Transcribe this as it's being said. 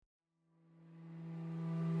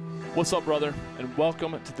What's up, brother, and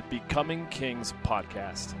welcome to the Becoming Kings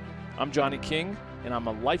podcast. I'm Johnny King, and I'm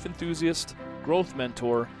a life enthusiast, growth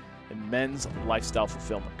mentor, and men's lifestyle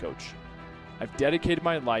fulfillment coach. I've dedicated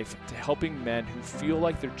my life to helping men who feel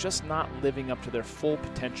like they're just not living up to their full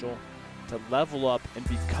potential to level up and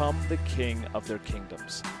become the king of their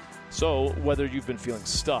kingdoms. So, whether you've been feeling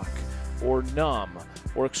stuck, or numb,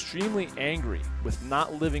 or extremely angry with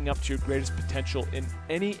not living up to your greatest potential in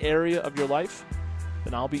any area of your life,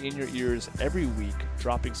 then I'll be in your ears every week,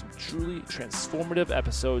 dropping some truly transformative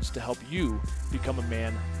episodes to help you become a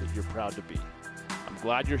man that you're proud to be. I'm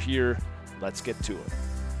glad you're here. Let's get to it.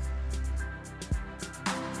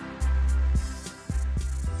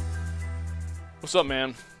 What's up,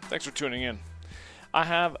 man? Thanks for tuning in. I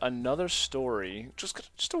have another story,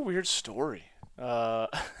 just a weird story. I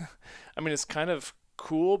mean, it's kind of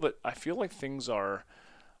cool, but I feel like things are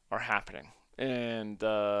happening. And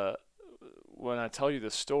when I tell you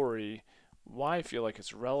this story, why I feel like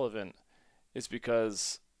it's relevant is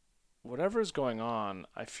because whatever is going on,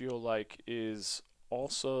 I feel like is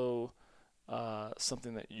also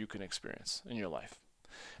something that you can experience in your life.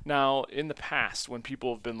 Now, in the past, when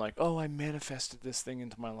people have been like, "Oh, I manifested this thing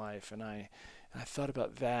into my life, and I thought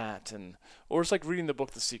about that," or it's like reading the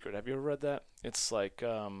book The Secret. Have you ever read that? It's like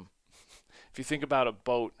if you think about a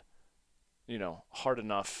boat, hard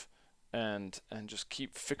enough, and just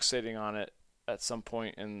keep fixating on it, at some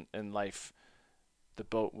point in life, the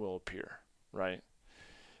boat will appear, right?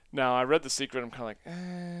 Now, I read The Secret. I'm kind of like,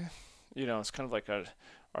 it's kind of like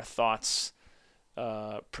our thoughts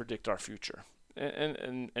predict our future.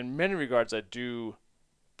 And in many regards, I do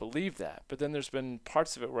believe that. But then there's been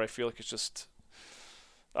parts of it where I feel like it's just,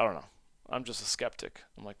 I don't know. I'm just a skeptic.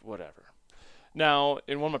 I'm like, whatever. Now,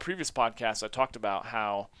 in one of my previous podcasts, I talked about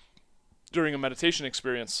how during a meditation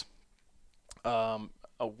experience,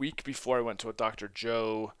 a week before I went to a Dr.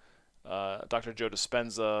 Joe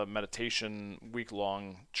Dispenza meditation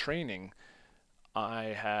week-long training, I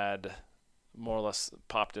had more or less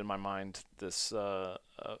popped in my mind this the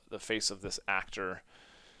face of this actor,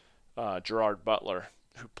 Gerard Butler,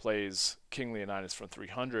 who plays King Leonidas from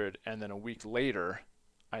 300, and then a week later,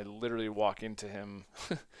 I literally walked and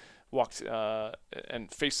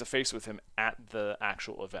face-to-face with him at the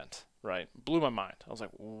actual event, right? Blew my mind. I was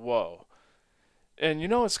like, whoa. And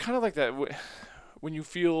it's kind of like that when you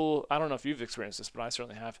feel, I don't know if you've experienced this, but I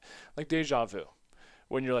certainly have, like deja vu.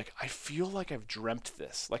 When you're like, I feel like I've dreamt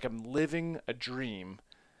this, like I'm living a dream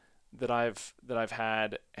that I've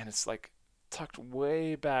had, and it's like tucked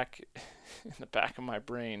way back in the back of my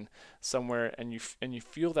brain somewhere, and you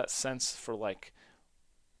feel that sense for like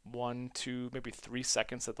 1, 2, maybe 3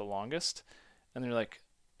 seconds at the longest, and then you're like,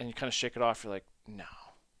 and you kind of shake it off. You're like,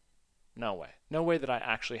 no way that I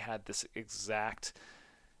actually had this exact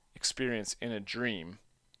experience in a dream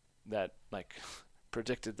that like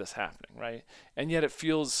predicted this happening, right? And yet it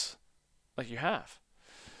feels like you have.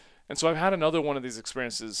 And so I've had another one of these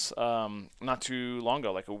experiences not too long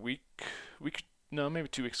ago, like maybe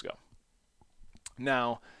 2 weeks ago.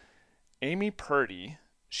 Now, Amy Purdy,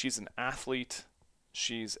 she's an athlete.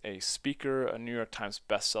 She's a speaker, a New York Times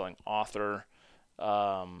best-selling author.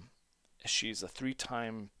 She's a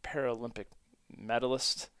 3-time Paralympic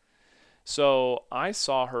medalist. So I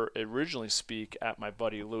saw her originally speak at my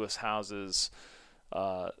buddy Lewis House's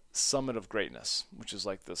Summit of Greatness, which is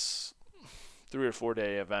like this 3 or 4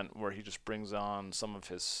 day event where he just brings on some of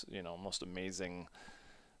his, most amazing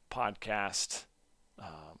podcast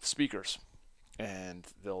speakers. And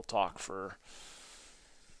they'll talk for,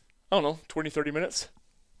 20, 30 minutes.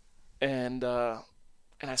 And I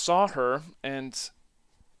saw her, and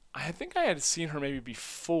I think I had seen her maybe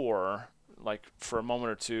before, like for a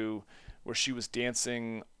moment or two, where she was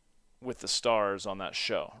dancing with the stars on that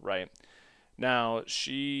show, right? Now,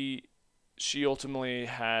 she ultimately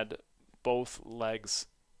had both legs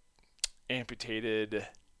amputated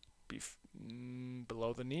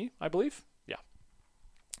below the knee, I believe. Yeah.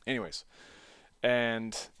 Anyways,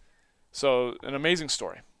 and so an amazing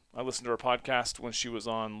story. I listened to her podcast when she was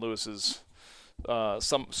on Lewis's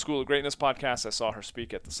some School of Greatness podcast. I saw her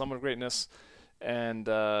speak at the Summit of Greatness, and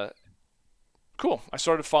cool. I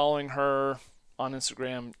started following her on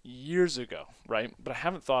Instagram years ago, right? But I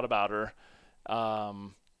haven't thought about her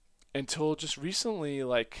until just recently,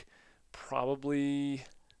 like probably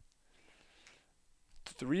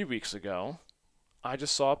 3 weeks ago. I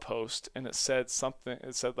just saw a post, and it said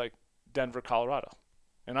like Denver, Colorado,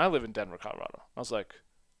 and I live in Denver, Colorado. I was like,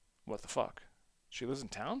 what the fuck? She lives in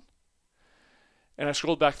town? And I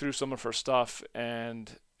scrolled back through some of her stuff,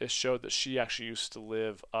 and it showed that she actually used to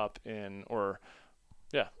live up in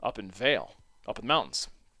Vail, up in the mountains.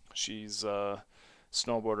 She's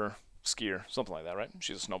snowboarder, skier, something like that, right?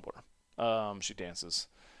 She's a snowboarder. She dances,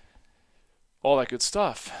 all that good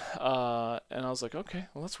stuff. And I was like, okay,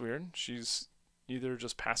 well, that's weird. She's either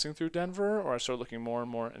just passing through Denver, or I started looking more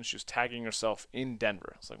and more, and she was tagging herself in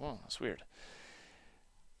Denver. I was like, well, that's weird.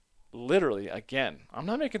 Literally, again, I'm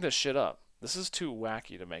not making this shit up. This is too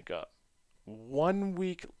wacky to make up. 1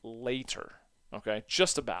 week later, okay,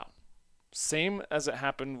 just about, same as it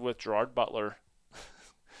happened with Gerard Butler,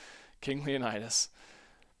 King Leonidas.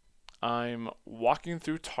 I'm walking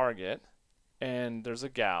through Target, and there's a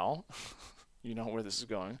gal. You know where this is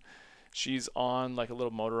going. She's on like a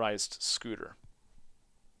little motorized scooter,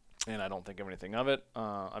 and I don't think of anything of it.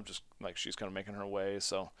 I'm just like, she's kind of making her way.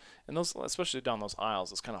 So, and those, especially down those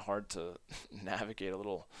aisles, it's kind of hard to navigate a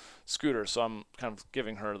little scooter. So I'm kind of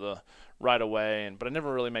giving her the right away, but I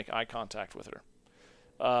never really make eye contact with her.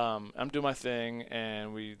 I'm doing my thing,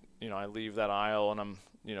 and I leave that aisle, and I'm,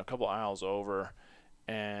 a couple aisles over,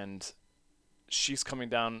 and she's coming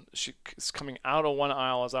down. She's coming out of one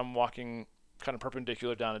aisle as I'm walking kind of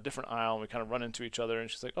perpendicular down a different aisle, and we kind of run into each other,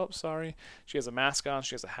 and she's like, oh, sorry. She has a mask on,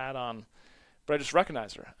 she has a hat on, but I just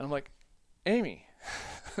recognize her, and I'm like, Amy.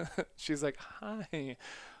 She's like, hi.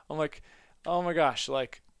 I'm like, oh my gosh,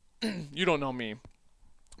 like, you don't know me,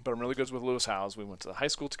 but I'm really good with Lewis Howes. We went to high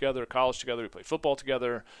school together, college together, we played football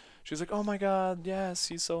together. She's like, oh my god, yes,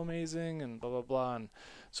 he's so amazing, and blah blah blah. And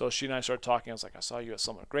so she and I started talking. I was like, I saw you at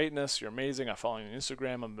Summit of Greatness, you're amazing, I follow you on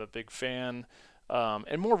Instagram, I'm a big fan.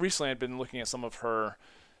 And more recently, I'd been looking at some of her,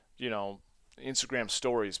 Instagram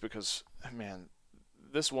stories, because, man,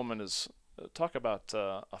 this woman is, talk about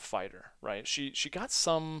a fighter, right? She got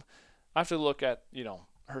some. I have to look at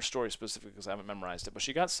her story specifically because I haven't memorized it, but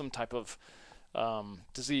she got some type of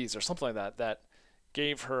disease or something like that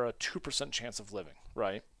gave her a 2% chance of living,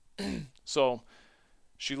 right? So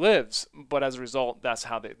she lives, but as a result, that's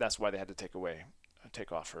why they had to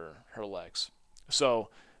take off her legs. So.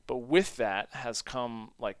 But with that has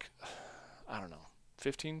come, like, I don't know,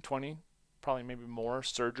 15, 20, probably maybe more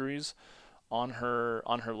surgeries on her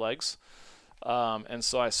legs. And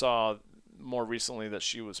so I saw more recently that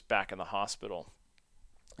she was back in the hospital.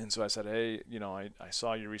 And so I said, hey, I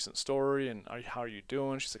saw your recent story, and how are you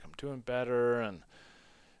doing? She's like, I'm doing better. And,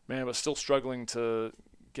 man, but still struggling to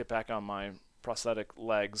get back on my prosthetic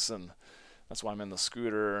legs, and that's why I'm in the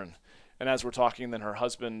scooter. And as we're talking, then her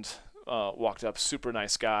husband walked up, super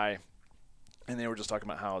nice guy, and they were just talking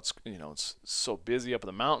about how it's so busy up in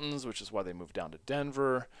the mountains, which is why they moved down to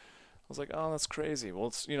Denver. I was like, oh, that's crazy. Well,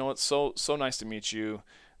 it's so nice to meet you.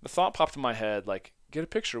 The thought popped in my head, like, get a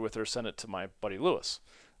picture with her, send it to my buddy Lewis.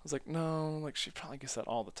 I was like, no, like, she probably gets that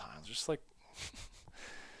all the time. Just like,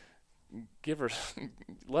 give her,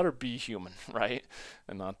 let her be human, right,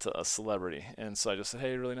 and not a celebrity. And so I just said,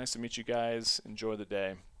 hey, really nice to meet you guys. Enjoy the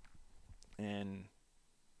day. And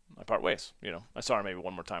I part ways. I saw her maybe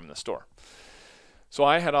one more time in the store. So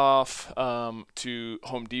I head off to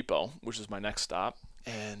Home Depot, which is my next stop.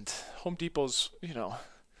 And Home Depot's,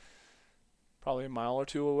 probably a mile or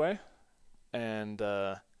two away. And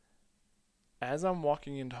as I'm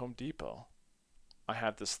walking into Home Depot, I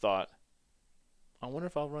had this thought, I wonder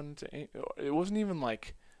if I'll run into Amy. It wasn't even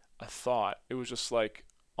like a thought. It was just like,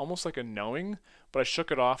 almost like a knowing, but I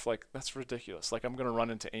shook it off like, that's ridiculous. Like, I'm going to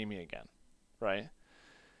run into Amy again, right?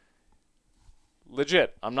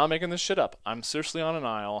 Legit, I'm not making this shit up. I'm seriously on an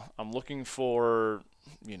aisle. I'm looking for,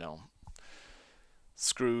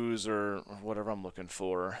 screws or whatever I'm looking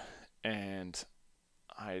for, and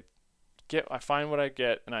I find what I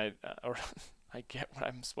get, and I get what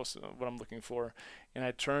I'm looking for, and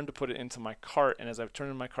I turn to put it into my cart, and as I turn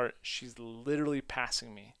in my cart, she's literally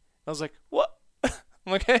passing me. I was like, what? I'm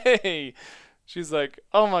like, hey. She's like,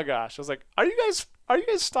 oh my gosh. I was like, are you guys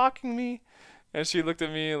stalking me? And she looked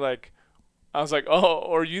at me like, I was like, oh,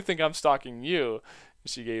 or you think I'm stalking you?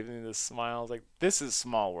 She gave me this smile. I was like, this is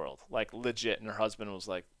small world, like, legit. And her husband was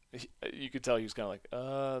like, you could tell he was kind of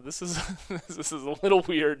like, this is this is a little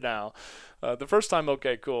weird now. The first time,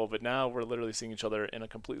 okay, cool, but now we're literally seeing each other in a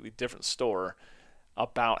completely different store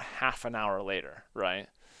about half an hour later, right?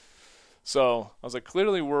 So I was like,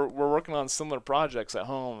 clearly we're working on similar projects at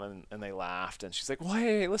home, and they laughed, and she's like, well,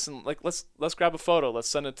 hey, listen, like, let's grab a photo, let's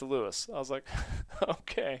send it to Lewis. I was like,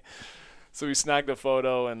 okay. So we snagged a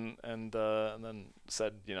photo and then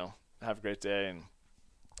said, have a great day. And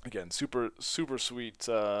again, super super sweet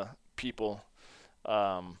people.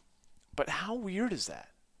 But how weird is that?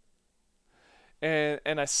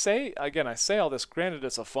 And I say all this. Granted,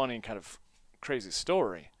 it's a funny kind of crazy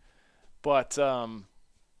story, but I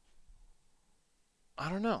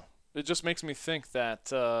don't know. It just makes me think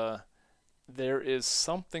that there is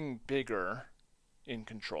something bigger in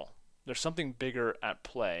control. There's something bigger at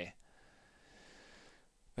play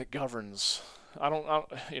that governs.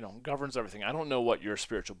 Governs everything. I don't know what your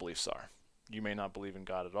spiritual beliefs are. You may not believe in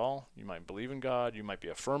God at all. You might believe in God. You might be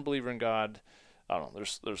a firm believer in God. I don't know.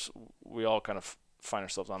 We all kind of find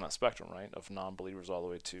ourselves on that spectrum, right? Of non-believers all the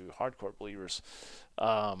way to hardcore believers.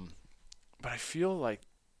 But I feel like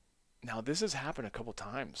now this has happened a couple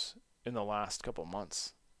times in the last couple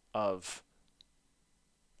months of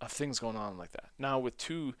things going on like that. Now with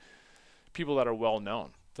two people that are well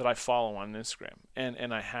known that I follow on Instagram,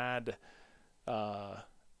 and I had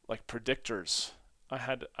like predictors. I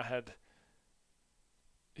had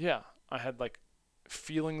like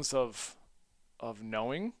feelings of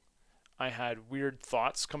knowing. I had weird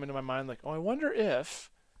thoughts come into my mind like, oh, I wonder if,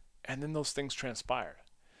 and then those things transpired.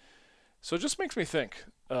 So it just makes me think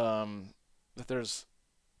that there's,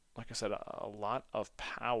 like I said, a lot of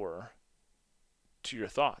power to your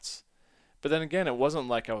thoughts. But then again, it wasn't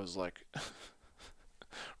like I was like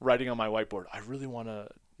writing on my whiteboard, I really want to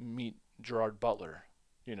meet Gerard Butler,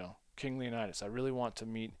 King Leonidas. I really want to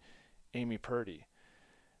meet Amy Purdy.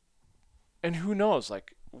 And who knows,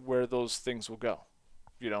 like, where those things will go.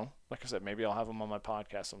 Like I said, maybe I'll have them on my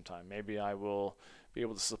podcast sometime. Maybe I will be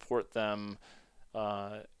able to support them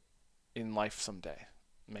in life someday.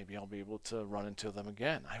 Maybe I'll be able to run into them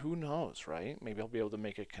again. Who knows, right? Maybe I'll be able to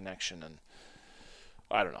make a connection, and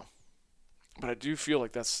I don't know. But I do feel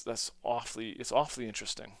like it's awfully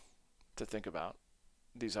interesting to think about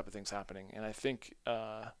these type of things happening. And I think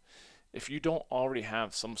if you don't already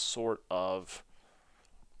have some sort of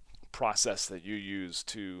process that you use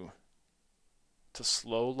to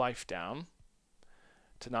slow life down,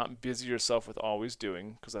 to not busy yourself with always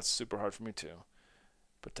doing, because that's super hard for me too,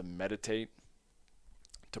 but to meditate,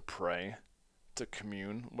 to pray, to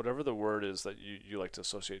commune, whatever the word is that you like to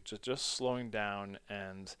associate, just slowing down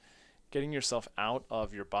and getting yourself out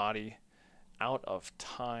of your body, out of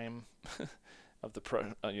time, of the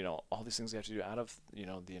all these things you have to do, out of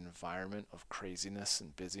the environment of craziness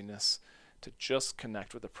and busyness, to just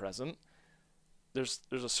connect with the present. There's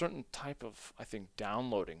a certain type of, I think,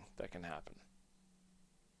 downloading that can happen.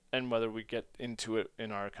 And whether we get into it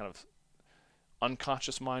in our kind of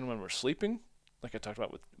unconscious mind when we're sleeping, like I talked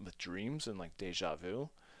about with dreams and like deja vu,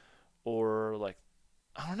 or like,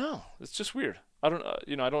 I don't know, it's just weird. I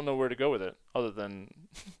don't know where to go with it other than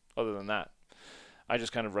that. I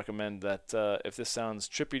just kind of recommend that if this sounds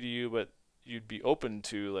trippy to you, but you'd be open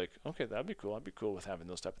to, like, okay, that'd be cool. I'd be cool with having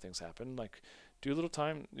those type of things happen. Like, do a little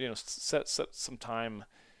time, set some time,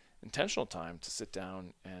 intentional time to sit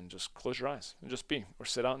down and just close your eyes and just be, or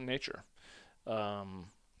sit out in nature.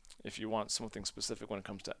 If you want something specific when it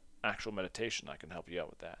comes to actual meditation, I can help you out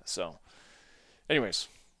with that. So anyways,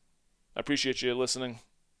 I appreciate you listening.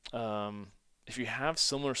 If you have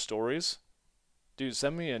similar stories, dude,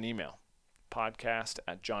 send me an email,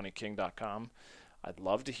 podcast@johnnyking.com. I'd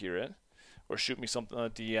love to hear it. Or shoot me something, a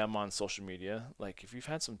DM on social media. Like, if you've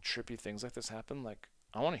had some trippy things like this happen, like,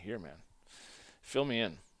 I want to hear, man. Fill me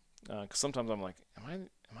in. Because sometimes I'm like, am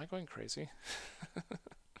I going crazy?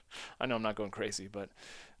 I know I'm not going crazy, but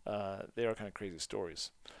they are kind of crazy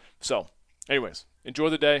stories. So, anyways, enjoy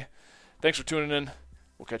the day. Thanks for tuning in.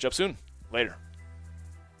 We'll catch up soon. Later.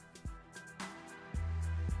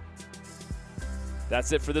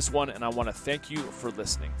 That's it for this one, and I want to thank you for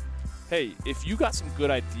listening. Hey, if you got some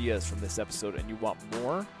good ideas from this episode and you want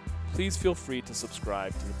more, please feel free to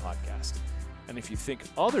subscribe to the podcast. And if you think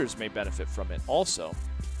others may benefit from it also,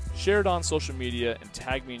 share it on social media and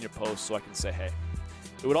tag me in your posts so I can say hey.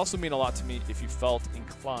 It would also mean a lot to me if you felt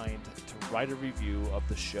inclined to write a review of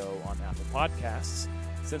the show on Apple Podcasts,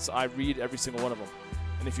 since I read every single one of them.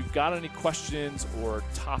 And if you've got any questions or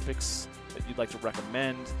topics that you'd like to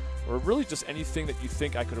recommend, or really just anything that you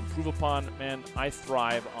think I could improve upon, man, I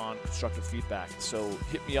thrive on constructive feedback. So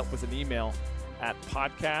hit me up with an email at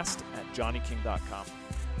podcast@johnnyking.com.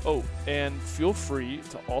 Oh, and feel free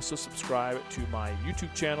to also subscribe to my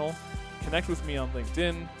YouTube channel, connect with me on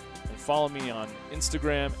LinkedIn, and follow me on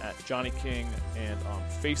Instagram @Johnny King and on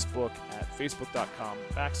Facebook at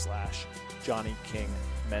facebook.com/Johnny King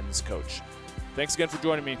Men's Coach. Thanks again for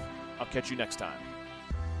joining me. I'll catch you next time.